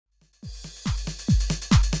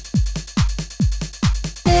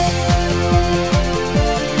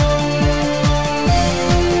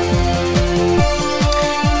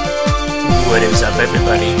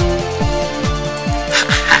everybody?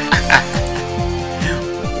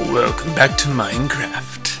 Welcome back to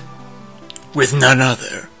Minecraft with none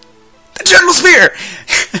other the General Spear!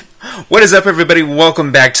 What is up, everybody?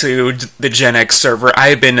 Welcome back to the Gen X server. I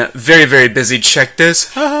have been very, very busy. Check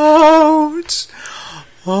this out.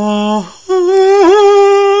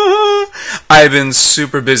 I've been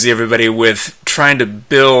super busy, everybody, with trying to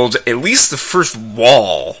build at least the first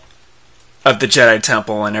wall of the Jedi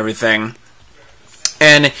Temple and everything.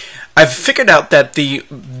 And I've figured out that the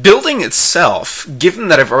building itself, given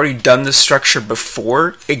that I've already done this structure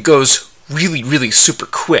before, it goes really, really super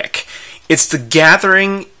quick. It's the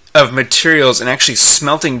gathering of materials and actually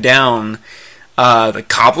smelting down the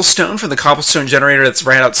cobblestone from the cobblestone generator that's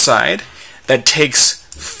right outside that takes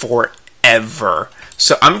forever.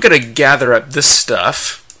 So I'm going to gather up this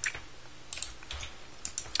stuff.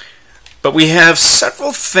 But we have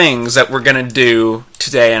several things that we're going to do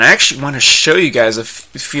today, and I actually want to show you guys a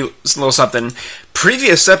little something.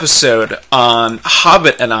 Previous episode,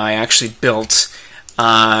 Hobbit and I actually built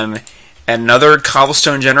another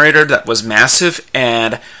cobblestone generator that was massive,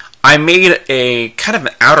 and I made a kind of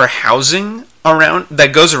an outer housing around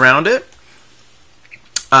that goes around it.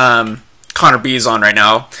 Connor B is on right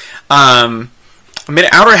now. I made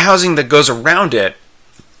an outer housing that goes around it,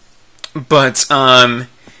 but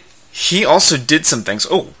he also did some things.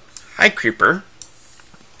 Oh, hi, Creeper.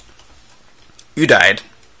 You died.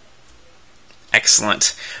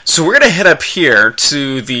 Excellent. So we're going to head up here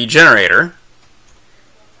to the generator.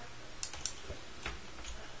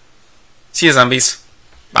 See you, zombies.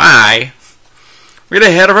 Bye. We're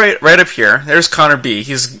going to head right up here. There's Connor B.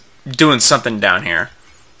 He's doing something down here.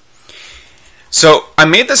 So I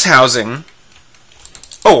made this housing.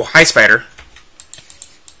 Oh, hi, spider.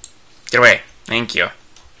 Get away. Thank you.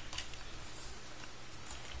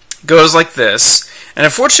 Goes like this, and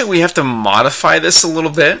unfortunately we have to modify this a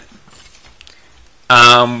little bit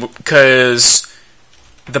because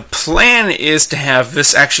the plan is to have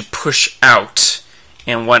this actually push out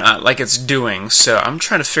and whatnot like it's doing. So I'm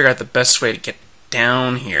trying to figure out the best way to get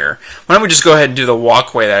down here. Why don't we just go ahead and do the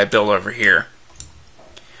walkway that I built over here?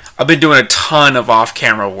 I've been doing a ton of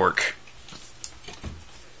off-camera work.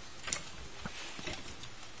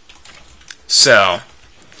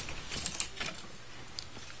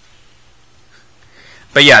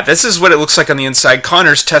 But yeah, this is what it looks like on the inside.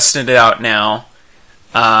 Connor's testing it out now.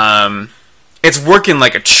 It's working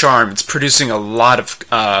like a charm. It's producing a lot of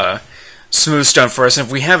smooth stone for us. And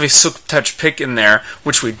if we have a silk touch pick in there,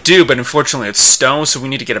 which we do, but unfortunately it's stone, so we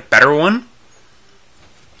need to get a better one,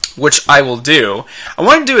 which I will do. I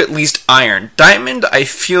want to do at least iron. Diamond, I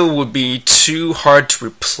feel, would be too hard to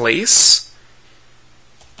replace.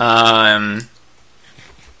 Although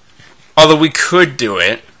we could do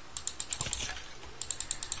it.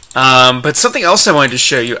 But something else I wanted to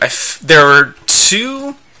show you, there are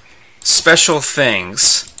two special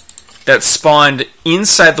things that spawned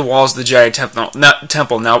inside the walls of the Jedi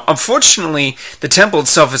Temple. Now, unfortunately, the temple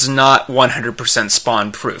itself is not 100%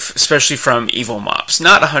 spawn-proof, especially from evil mobs.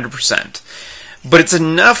 Not 100%. But it's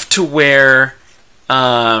enough to where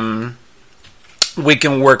we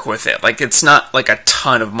can work with it. Like, it's not like a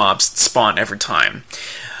ton of mobs that spawn every time.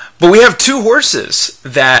 But we have two horses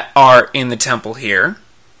that are in the temple here.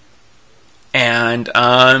 And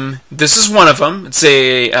this is one of them. It's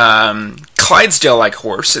a Clydesdale-like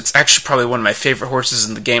horse. It's actually probably one of my favorite horses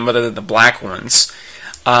in the game, other than the black ones.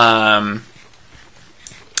 I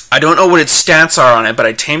don't know what its stats are on it, but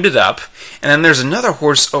I tamed it up. And then there's another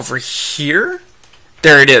horse over here.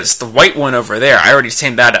 There it is, the white one over there. I already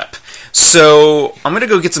tamed that up. So I'm going to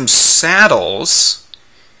go get some saddles.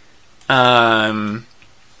 In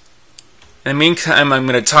the meantime, I'm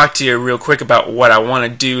going to talk to you real quick about what I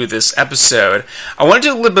want to do this episode. I want to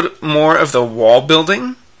do a little bit more of the wall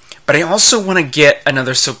building, but I also want to get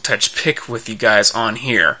another Silk Touch pick with you guys on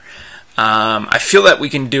here. I feel that we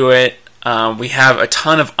can do it. We have a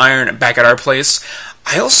ton of iron back at our place.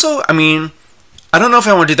 I don't know if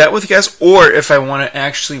I want to do that with you guys, or if I want to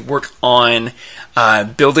actually work on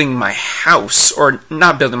building my house, or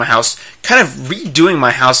not building my house, kind of redoing my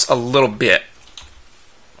house a little bit.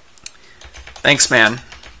 Thanks, man.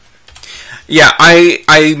 Yeah,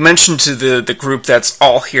 I mentioned to the group that's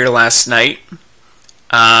all here last night,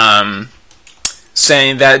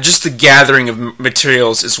 saying that just the gathering of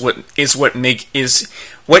materials is what is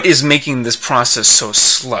making this process so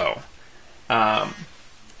slow.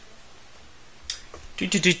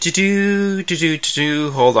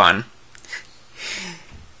 Hold on.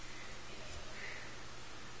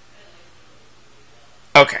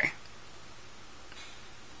 Okay.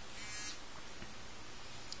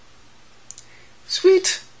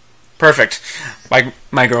 Sweet. Perfect.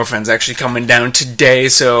 My girlfriend's actually coming down today,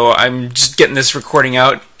 so I'm just getting this recording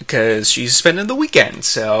out because she's spending the weekend.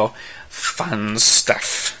 So, fun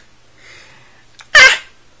stuff.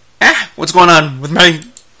 What's going on with my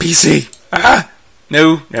PC?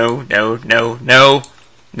 No.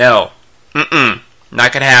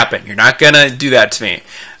 Not gonna happen. You're not gonna do that to me.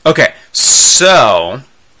 Okay, so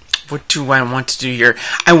what do I want to do here?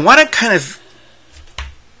 I want to kind of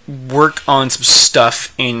work on some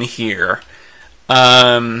stuff in here.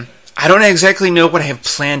 I don't exactly know what I have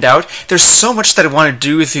planned out. There's so much that I want to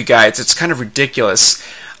do with you guys. It's kind of ridiculous.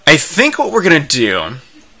 I think what we're gonna do,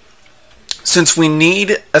 since we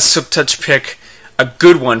need a Silk Touch pick, a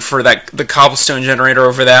good one for the cobblestone generator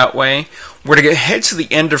over that way, we're going to head to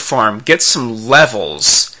the Ender Farm, get some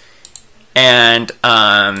levels, and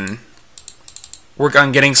work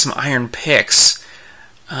on getting some iron picks.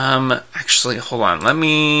 Actually, hold on. Let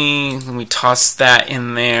me toss that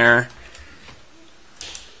in there.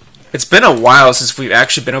 It's been a while since we've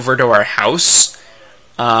actually been over to our house,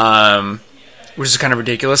 which is kind of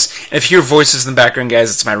ridiculous. And if you hear voices in the background, guys,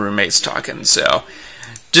 it's my roommates talking, so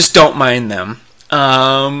just don't mind them.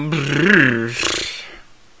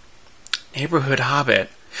 Neighborhood Hobbit.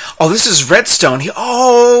 Oh, this is Redstone.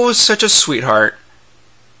 Oh, such a sweetheart.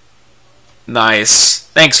 Nice.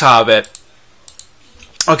 Thanks, Hobbit.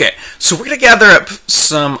 Okay, so we're going to gather up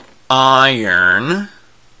some iron.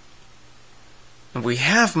 We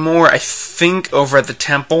have more, I think, over at the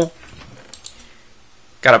temple.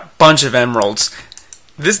 Got a bunch of emeralds.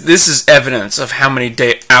 This is evidence of how many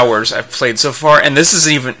hours I've played so far, and this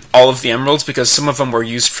isn't even all of the emeralds because some of them were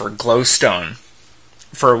used for glowstone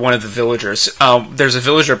for one of the villagers. There's a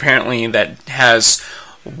villager apparently that has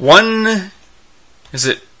one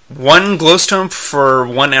glowstone for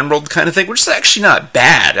one emerald kind of thing, which is actually not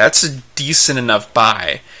bad. That's a decent enough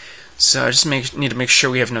buy. So I just need to make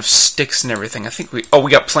sure we have enough sticks and everything. I think we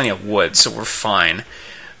got plenty of wood, so we're fine.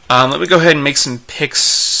 Let me go ahead and make some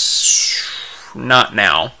picks. Not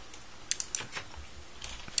now.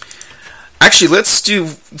 Actually, let's do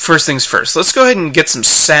first things first. Let's go ahead and get some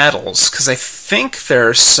saddles, because I think there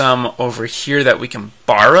are some over here that we can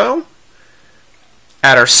borrow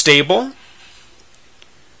at our stable.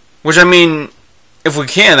 Which, I mean, if we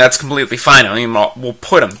can, that's completely fine. I mean, we'll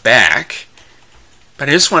put them back. But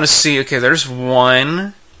I just want to see, okay, there's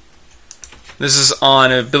one. This is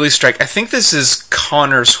on a Billy Strike. I think this is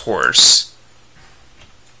Connor's horse.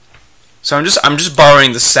 So I'm just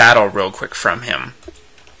borrowing the saddle real quick from him.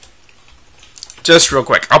 Just real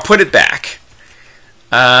quick. I'll put it back.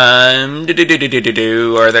 Are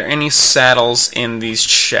there any saddles in these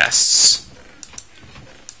chests?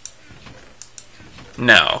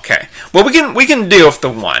 No. Okay. Well, we can deal with the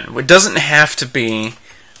one. It doesn't have to be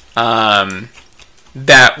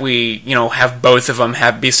that we have both of them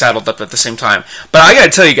be saddled up at the same time. But I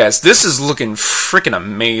gotta tell you guys, this is looking freaking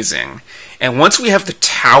amazing. And once we have the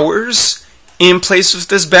towers in place with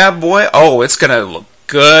this bad boy, oh, it's gonna look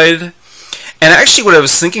good. And actually, what I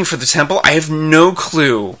was thinking for the temple, I have no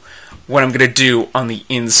clue what I'm gonna do on the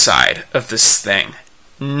inside of this thing.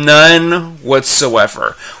 None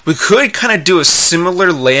whatsoever. We could kind of do a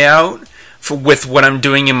similar layout with what I'm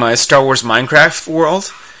doing in my Star Wars Minecraft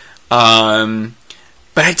world.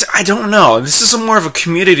 But I don't know. This is more of a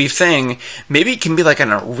community thing. Maybe it can be like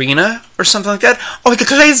an arena or something like that. Oh, the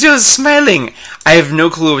Glazier is smiling! I have no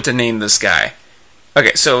clue what to name this guy.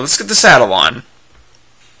 Okay, so let's get the saddle on.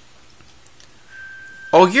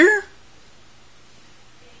 Oh,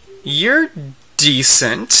 you're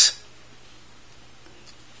decent.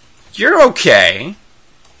 You're okay.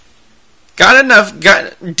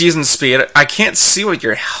 Got decent speed. I can't see what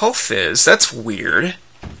your health is. That's weird.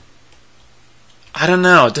 I don't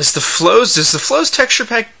know. Does the flows texture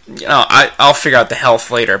pack? I'll figure out the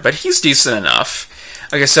health later. But he's decent enough.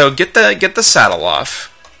 Okay, so get the saddle off,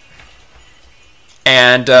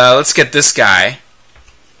 and let's get this guy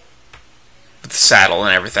with the saddle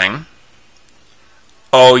and everything.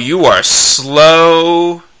 Oh, you are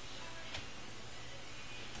slow.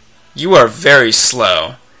 You are very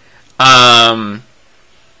slow.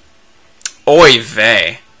 Oy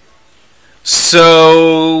vey.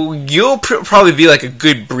 So, you'll probably be like a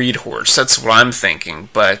good breed horse. That's what I'm thinking.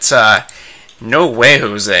 But, no way,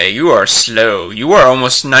 Jose. You are slow. You are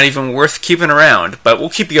almost not even worth keeping around. But we'll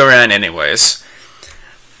keep you around anyways.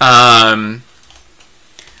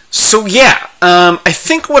 So, yeah. I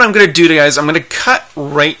think what I'm going to do, guys, I'm going to cut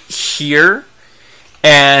right here.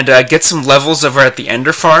 And get some levels over at the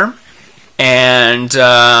Ender Farm. And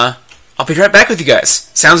I'll be right back with you guys.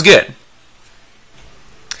 Sounds good.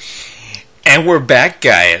 And we're back,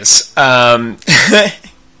 guys.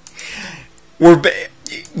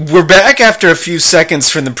 we're back after a few seconds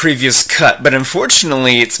from the previous cut, but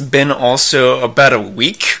unfortunately it's been also about a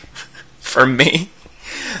week for me.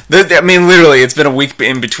 I mean, literally, it's been a week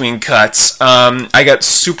in between cuts. I got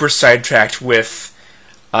super sidetracked with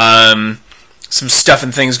some stuff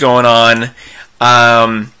and things going on.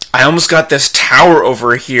 I almost got this tower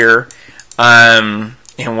over here and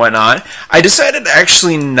whatnot. I decided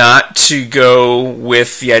actually not to go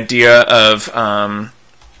with the idea of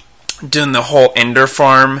doing the whole Ender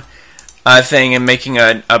farm thing and making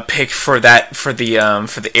a pick for that for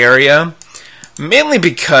the area, mainly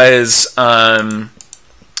because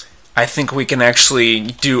I think we can actually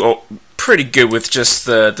do pretty good with just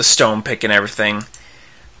the stone pick and everything.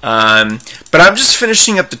 But I'm just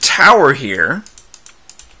finishing up the tower here.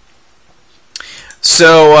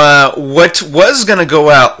 So what was going to go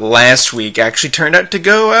out last week actually turned out to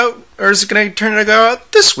go out, or is it going to turn out to go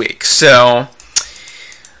out this week? So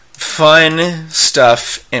fun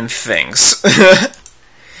stuff and things.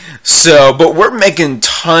 So, but we're making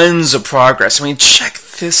tons of progress. I mean, check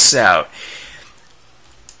this out.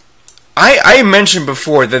 I mentioned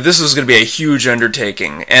before that this was going to be a huge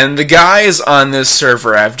undertaking, and the guys on this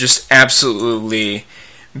server have just absolutely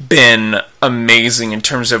been amazing in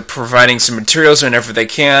terms of providing some materials whenever they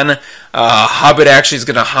can. Hobbit actually is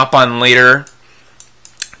going to hop on later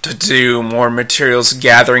to do more materials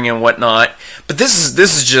gathering and whatnot. But this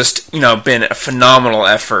is just, been a phenomenal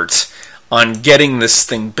effort on getting this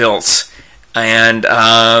thing built, and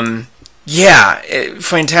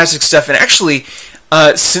fantastic stuff. And actually,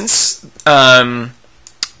 since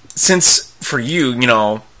for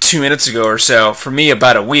you, 2 minutes ago or so, for me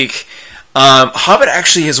about a week, Hobbit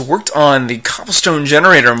actually has worked on the cobblestone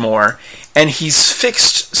generator more, and he's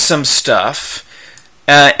fixed some stuff,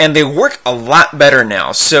 and they work a lot better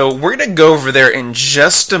now. So we're going to go over there in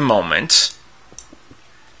just a moment.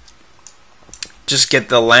 Just get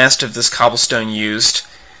the last of this cobblestone used.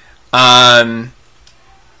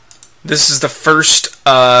 This is the first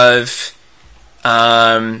of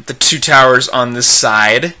the two towers on this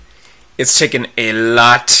side. It's taken a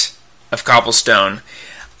lot of cobblestone.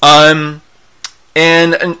 And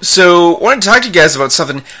so I wanted to talk to you guys about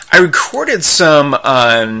something. I recorded some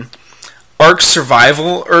Ark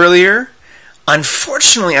Survival earlier.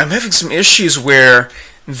 Unfortunately, I'm having some issues where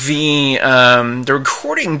the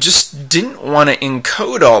recording just didn't want to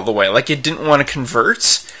encode all the way. Like, it didn't want to convert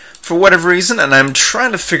for whatever reason, and I'm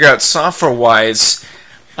trying to figure out software-wise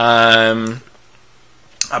about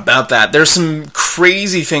that. There's some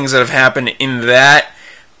crazy things that have happened in that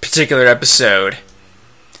particular episode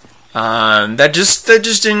that just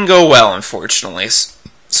didn't go well, unfortunately.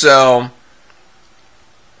 So,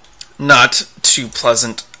 not too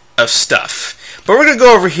pleasant of stuff. But we're gonna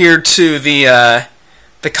go over here to the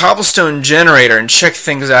cobblestone generator and check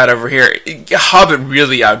things out over here. Hobbit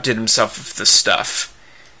really outdid himself with this stuff.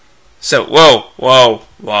 So, whoa.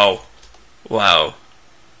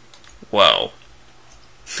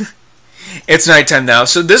 It's nighttime now.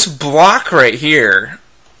 So this block right here.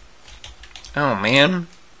 Oh, man.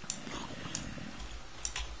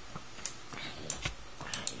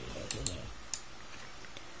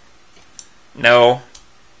 No.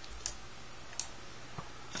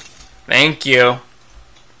 Thank you.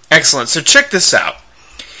 Excellent. So check this out.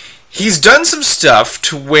 He's done some stuff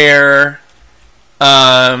to where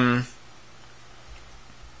we're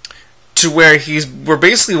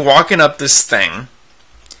basically walking up this thing,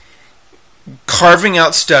 carving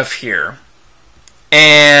out stuff here,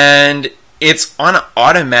 and it's on an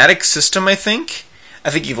automatic system, I think. I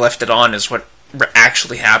think he left it on is what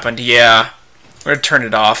actually happened. Yeah. We're gonna turn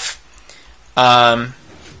it off. Come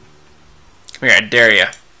here, I dare you.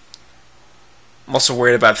 I'm also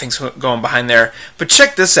worried about things going behind there. But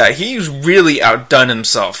check this out. He's really outdone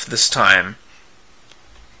himself this time.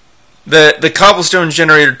 The cobblestone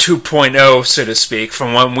generator 2.0, so to speak,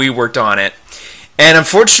 from when we worked on it. And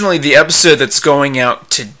unfortunately, the episode that's going out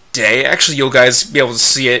today, actually, you'll guys be able to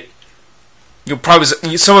see it.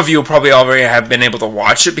 Some of you will probably already have been able to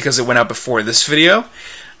watch it because it went out before this video.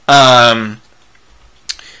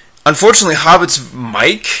 Unfortunately, Hobbit's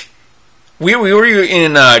mic, we were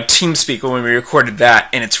in TeamSpeak when we recorded that,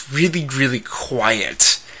 and it's really, really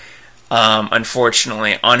quiet,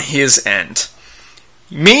 unfortunately, on his end.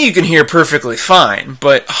 Me, you can hear perfectly fine,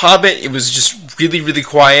 but Hobbit, it was just really, really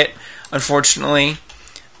quiet, unfortunately.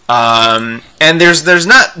 And there's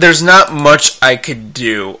not much I could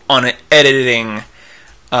do on an editing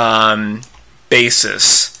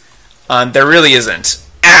basis. There really isn't.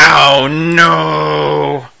 Ow,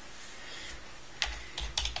 no!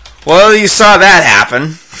 Well, you saw that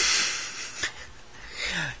happen.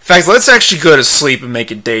 fact, let's actually go to sleep and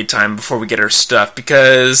make it daytime before we get our stuff,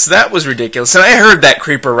 because that was ridiculous. And I heard that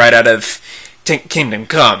creeper right out of Kingdom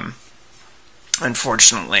Come,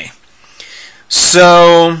 unfortunately.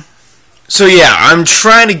 So yeah, I'm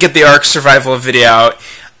trying to get the Ark Survival video out.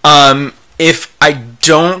 If I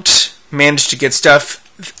don't manage to get stuff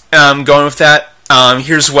going with that,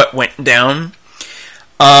 here's what went down.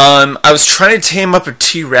 I was trying to tame up a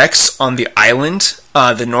T-Rex on the island,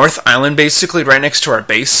 the North Island, basically, right next to our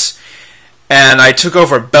base. And I took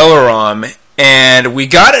over Belaram, and we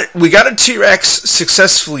got a T-Rex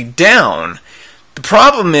successfully down. The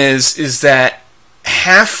problem is that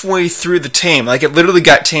halfway through the tame, like it literally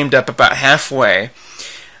got tamed up about halfway,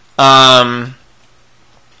 there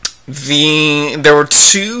were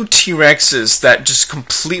 2 T-Rexes that just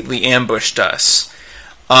completely ambushed us.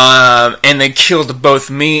 And they killed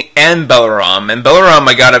both me and Belaram. And Belaram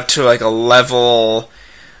I got up to like a level,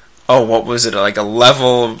 what was it, like a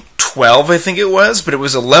level 12 I think it was, but it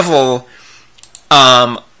was a level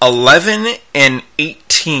 11 and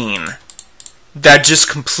 18 that just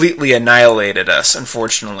completely annihilated us,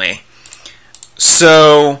 unfortunately.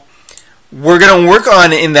 So we're going to work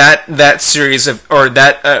on in that series of, or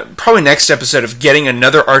that probably next episode, of getting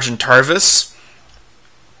another Argentavis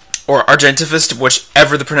or Argentavis,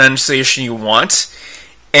 whichever the pronunciation you want.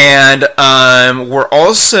 And we're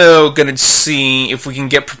also going to see if we can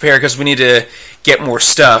get prepared, because we need to get more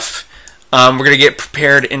stuff. We're going to get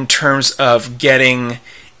prepared in terms of getting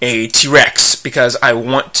a T-Rex, because I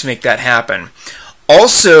want to make that happen.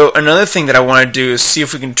 Also, another thing that I want to do is see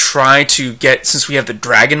if we can try to get, since we have the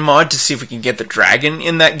dragon mod, to see if we can get the dragon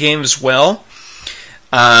in that game as well.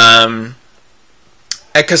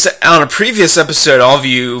 Because on a previous episode, all of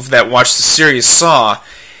you that watched the series saw,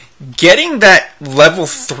 getting that level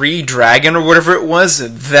 3 dragon or whatever it was,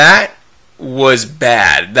 that was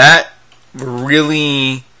bad. That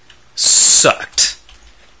really sucked.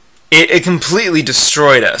 It completely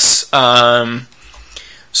destroyed us.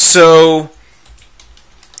 So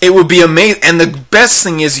it would be amazing. And the best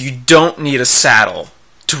thing is you don't need a saddle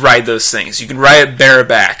to ride those things. You can ride it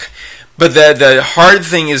bareback. But the hard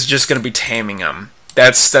thing is just going to be taming them.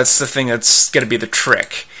 That's the thing that's going to be the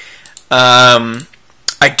trick. I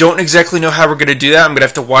don't exactly know how we're going to do that. I'm going to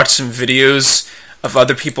have to watch some videos of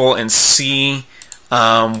other people and see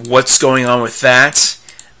what's going on with that.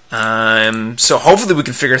 So hopefully we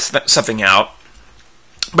can figure something out.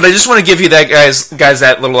 But I just want to give you that guys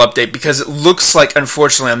that little update, because it looks like,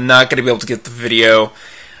 unfortunately, I'm not going to be able to get the video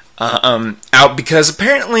out, because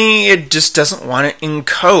apparently it just doesn't want to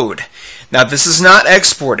encode. Now, this is not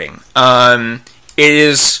exporting.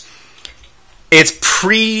 It's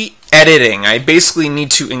pre-editing. I basically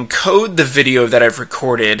need to encode the video that I've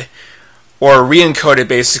recorded, or re-encode it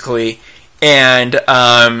basically, and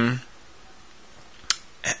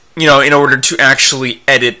in order to actually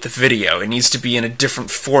edit the video, it needs to be in a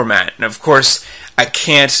different format. And of course, I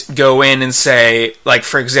can't go in and say, like,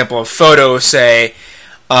 for example, a photo, say,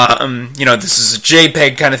 this is a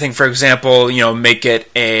JPEG kind of thing, for example, make it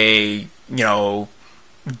a,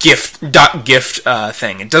 GIF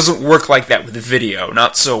thing. It doesn't work like that with the video,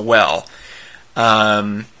 not so well.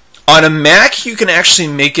 On a Mac, you can actually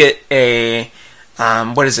make it a,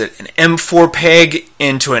 an M4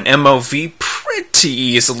 into an MOV pretty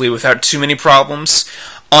easily without too many problems.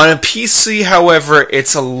 On a PC, however,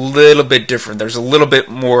 it's a little bit different. There's a little bit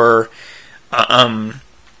more,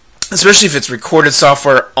 especially if it's recorded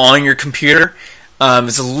software on your computer,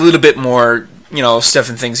 it's a little bit more, stuff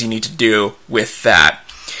and things you need to do with that.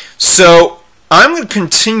 So I'm going to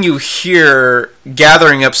continue here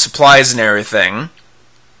gathering up supplies and everything.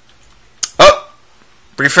 Oh,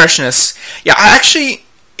 refreshness. Yeah, actually,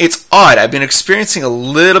 it's odd. I've been experiencing a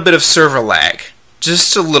little bit of server lag.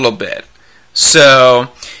 Just a little bit. So,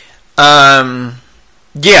 yeah,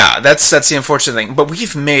 that's the unfortunate thing. But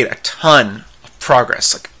we've made a ton of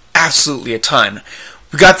progress. Like, absolutely a ton.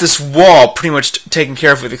 We got this wall pretty much taken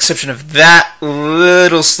care of, with the exception of that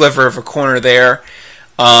little sliver of a corner there.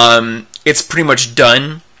 It's pretty much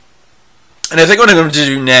done. And I think what I'm going to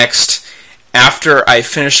do next, after I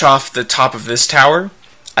finish off the top of this tower,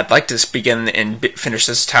 I'd like to begin and finish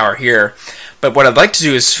this tower here. But what I'd like to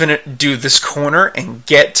do is do this corner and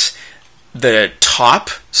get the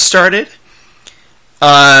top started,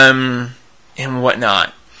 and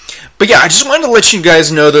whatnot. But yeah, I just wanted to let you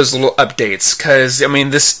guys know those little updates, because,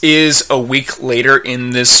 this is a week later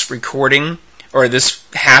in this recording, or this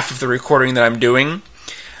half of the recording that I'm doing,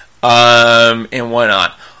 and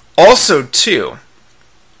whatnot. Also, too,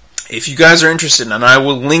 if you guys are interested, and I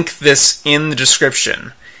will link this in the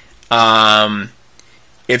description,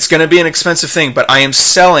 it's going to be an expensive thing, but I am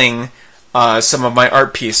selling some of my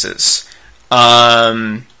art pieces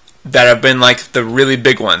that have been like the really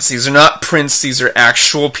big ones. These are not prints, these are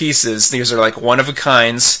actual pieces. These are like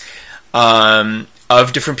one-of-a-kinds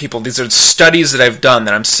of different people. These are studies that I've done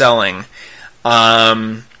that I'm selling.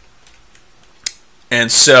 And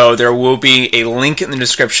so there will be a link in the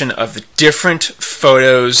description of the different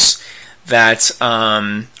photos that,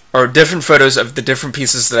 or different photos of the different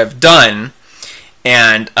pieces that I've done.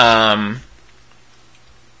 And,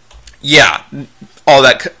 yeah, all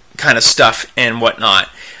that kind of stuff and whatnot.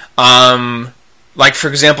 Like, for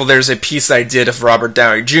example, there's a piece I did of Robert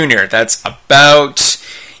Downey Jr. that's about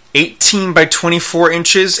 18 by 24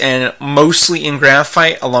 inches and mostly in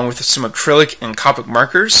graphite, along with some acrylic and Copic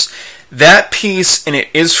markers. That piece, and it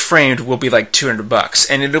is framed, will be like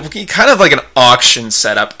 $200, and it'll be kind of like an auction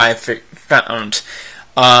setup I found,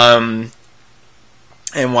 and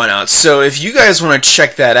whatnot. So if you guys want to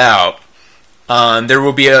check that out, there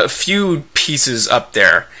will be a few pieces up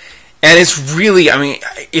there. And it's really, I mean,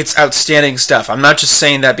 it's outstanding stuff. I'm not just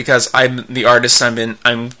saying that because I'm the artist. I'm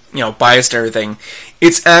biased and everything.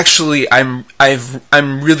 It's actually, I'm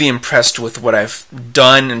really impressed with what I've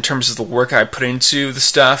done in terms of the work I put into the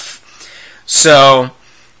stuff. So,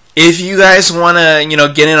 if you guys want to,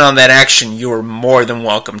 get in on that action, you are more than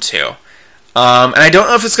welcome to. And I don't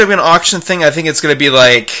know if it's going to be an auction thing. I think it's going to be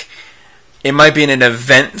like, it might be an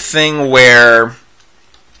event thing where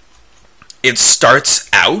it starts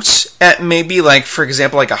out at maybe, like, for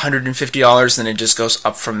example, like $150, and it just goes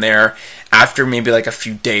up from there after maybe like a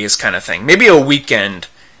few days kind of thing. Maybe a weekend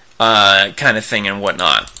kind of thing and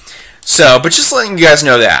whatnot. So, but just letting you guys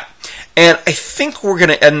know that. And I think we're going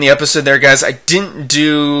to end the episode there, guys. I didn't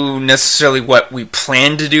do necessarily what we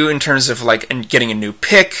planned to do in terms of, like, getting a new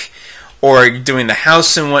pick or doing the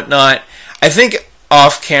house and whatnot. I think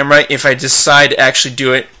off camera, if I decide to actually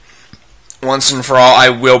do it once and for all, I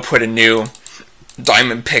will put a new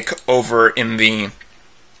diamond pick over in the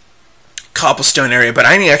cobblestone area, but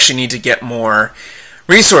I actually need to get more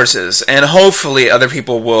resources, and hopefully other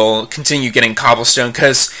people will continue getting cobblestone,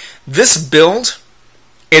 because this build,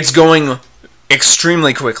 it's going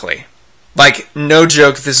extremely quickly. Like, no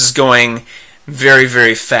joke, this is going very,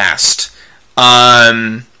 very fast.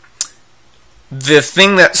 The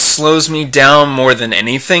thing that slows me down more than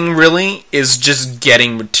anything, really, is just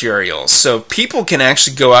getting materials. So people can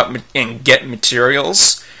actually go out and get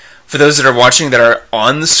materials. For those that are watching that are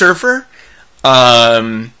on the server,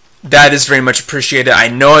 that is very much appreciated. I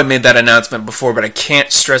know I made that announcement before, but I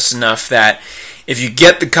can't stress enough that if you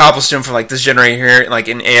get the cobblestone from like this generator here, like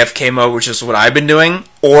in AFK mode, which is what I've been doing,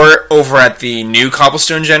 or over at the new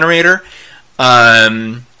cobblestone generator,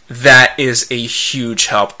 that is a huge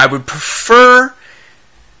help. I would prefer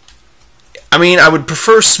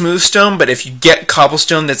smooth stone, but if you get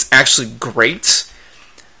cobblestone, that's actually great.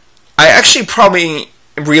 I actually probably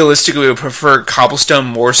realistically would prefer cobblestone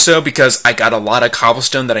more so, because I got a lot of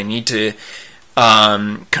cobblestone that I need to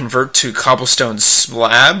convert to cobblestone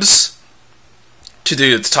slabs to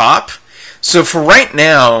do the top. So for right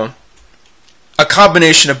now, a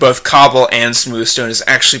combination of both cobble and smooth stone is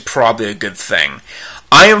actually probably a good thing.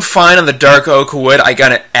 I am fine on the dark oak wood. I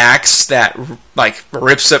got an axe that like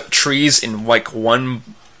rips up trees in like one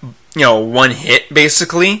hit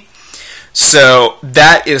basically. So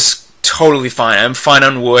that is totally fine. I'm fine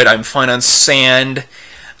on wood. I'm fine on sand.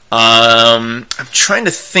 I'm trying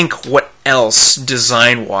to think what else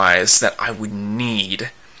design-wise that I would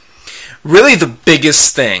need. Really, the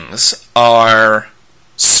biggest things are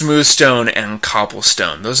smooth stone and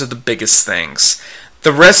cobblestone. Those are the biggest things.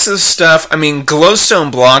 The rest of the stuff, I mean,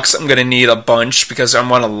 glowstone blocks, I'm going to need a bunch because I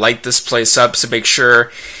want to light this place up to make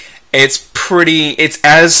sure it's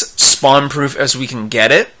as spawn-proof as we can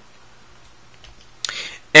get it.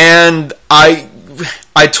 And I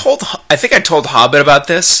think I told Hobbit about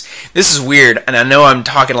this. This is weird, and I know I'm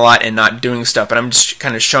talking a lot and not doing stuff, but I'm just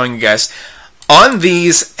kind of showing you guys. On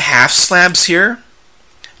these half slabs here,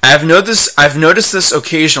 I've noticed this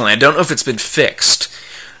occasionally. I don't know if it's been fixed,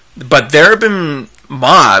 but there have been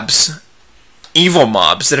mobs, evil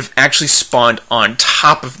mobs, that have actually spawned on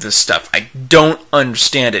top of this stuff. I don't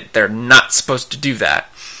understand it. They're not supposed to do that.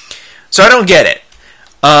 So I don't get it.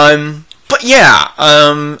 But yeah,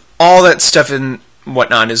 all that stuff and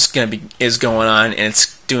whatnot is going on, and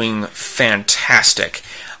it's doing fantastic.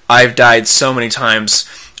 I've died so many times.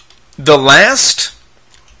 The last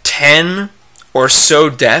 10 or so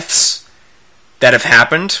deaths that have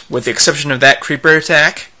happened, with the exception of that creeper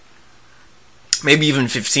attack, maybe even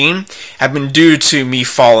 15, have been due to me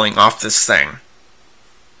falling off this thing.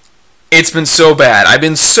 It's been so bad. I've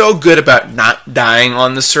been so good about not dying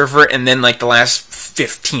on the server, and then like the last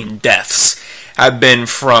 15 deaths have been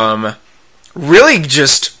from really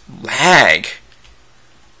just lag.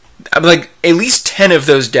 I'm like, at least 10 of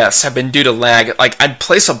those deaths have been due to lag. Like, I'd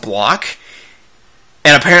place a block,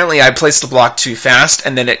 and apparently I placed the block too fast,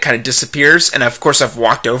 and then it kind of disappears, and of course I've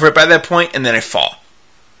walked over it by that point, and then I fall.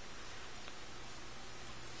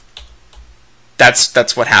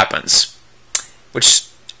 That's what happens, which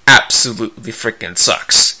absolutely freaking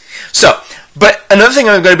sucks. So, but another thing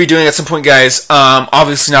I'm going to be doing at some point, guys,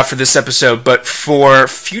 obviously not for this episode, but for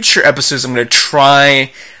future episodes, I'm going to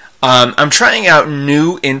try, I'm trying out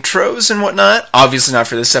new intros and whatnot, obviously not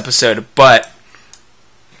for this episode, but,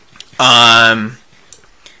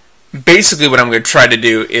 basically what I'm going to try to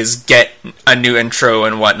do is get a new intro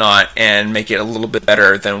and whatnot, and make it a little bit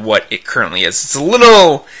better than what it currently is.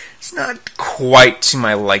 It's not quite to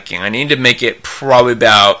my liking. I need to make it probably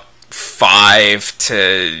about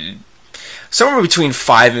somewhere between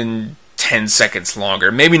 5 and 10 seconds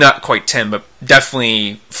longer. Maybe not quite 10, but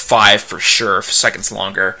definitely 5 for sure, seconds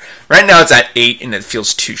longer. Right now it's at 8 and it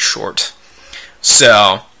feels too short.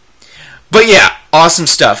 So, but yeah, awesome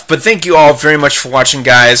stuff. But thank you all very much for watching,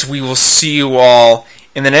 guys. We will see you all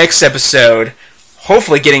in the next episode.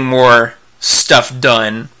 Hopefully getting more stuff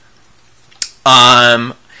done.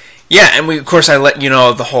 Yeah, and of course I let you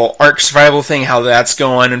know the whole Ark Survival thing, how that's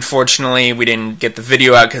going. Unfortunately, we didn't get the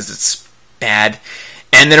video out because it's bad.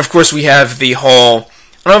 And then, of course, we have the whole,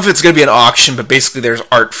 I don't know if it's going to be an auction, but basically there's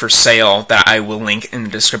art for sale that I will link in the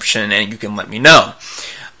description, and you can let me know.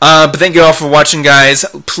 But thank you all for watching, guys.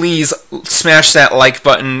 Please smash that like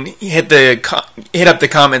button, hit up the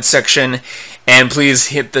comment section, and please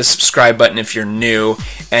hit the subscribe button if you're new,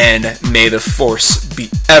 and may the force be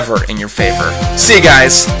ever in your favor. See you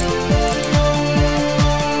guys!